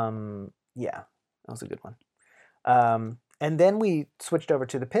 Yeah, that was a good one. And then we switched over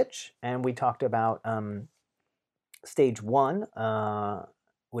to the pitch, and we talked about stage 1,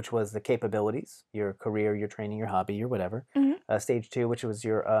 which was the capabilities, your career, your training, your hobby, your whatever. Mhm. Stage 2, which was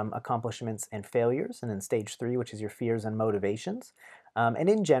your accomplishments and failures, and then stage 3, which is your fears and motivations. And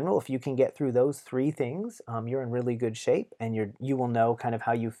in general, if you can get through those 3 things, you're in really good shape, and you will know kind of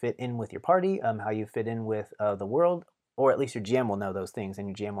how you fit in with your party, how you fit in with the world, or at least your GM will know those things, and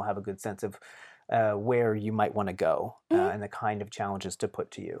your GM will have a good sense of where you might want to go and the kind of challenges to put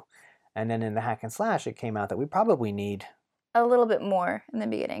to you. And then in the hack and slash, it came out that we probably need a little bit more in the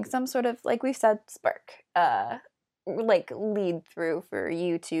beginning. Some sort of, like we said, spark, like lead through for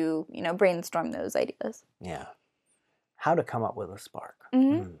you to, brainstorm those ideas. Yeah. How to come up with a spark.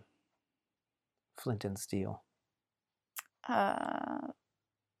 Mm-hmm. Flint and steel. No.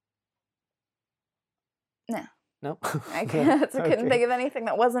 Nope. I couldn't think of anything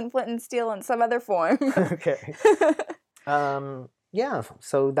that wasn't flint and steel in some other form. Okay. Yeah,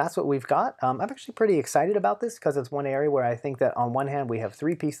 so that's what we've got. I'm actually pretty excited about this because it's one area where I think that on one hand we have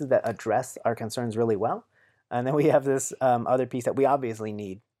 3 pieces that address our concerns really well, and then we have this other piece that we obviously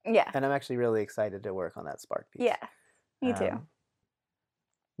need. Yeah. And I'm actually really excited to work on that spark piece. Yeah, me too.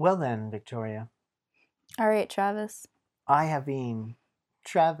 Well then, Victoria. All right, Travis. I have been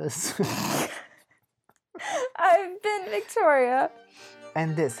Travis. I've been Victoria.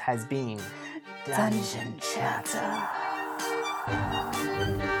 And this has been Dungeon Chatter.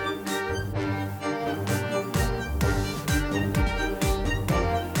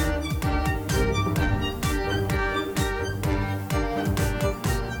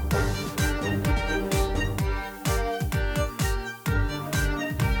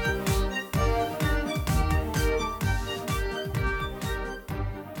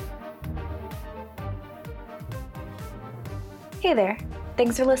 Hey there.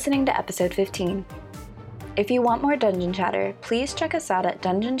 Thanks for listening to episode 15. If you want more Dungeon Chatter, please check us out at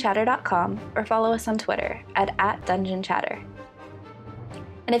dungeonchatter.com or follow us on Twitter at @dungeonchatter.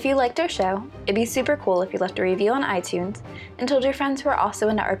 And if you liked our show, it'd be super cool if you left a review on iTunes and told your friends who are also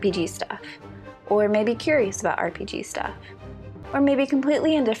into RPG stuff, or maybe curious about RPG stuff, or maybe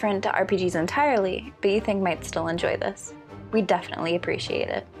completely indifferent to RPGs entirely, but you think might still enjoy this. We'd definitely appreciate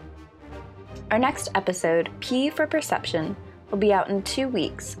it. Our next episode, P for Perception, will be out in 2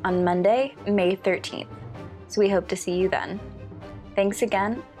 weeks on Monday, May 13th. So we hope to see you then. Thanks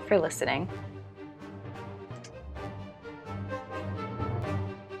again for listening.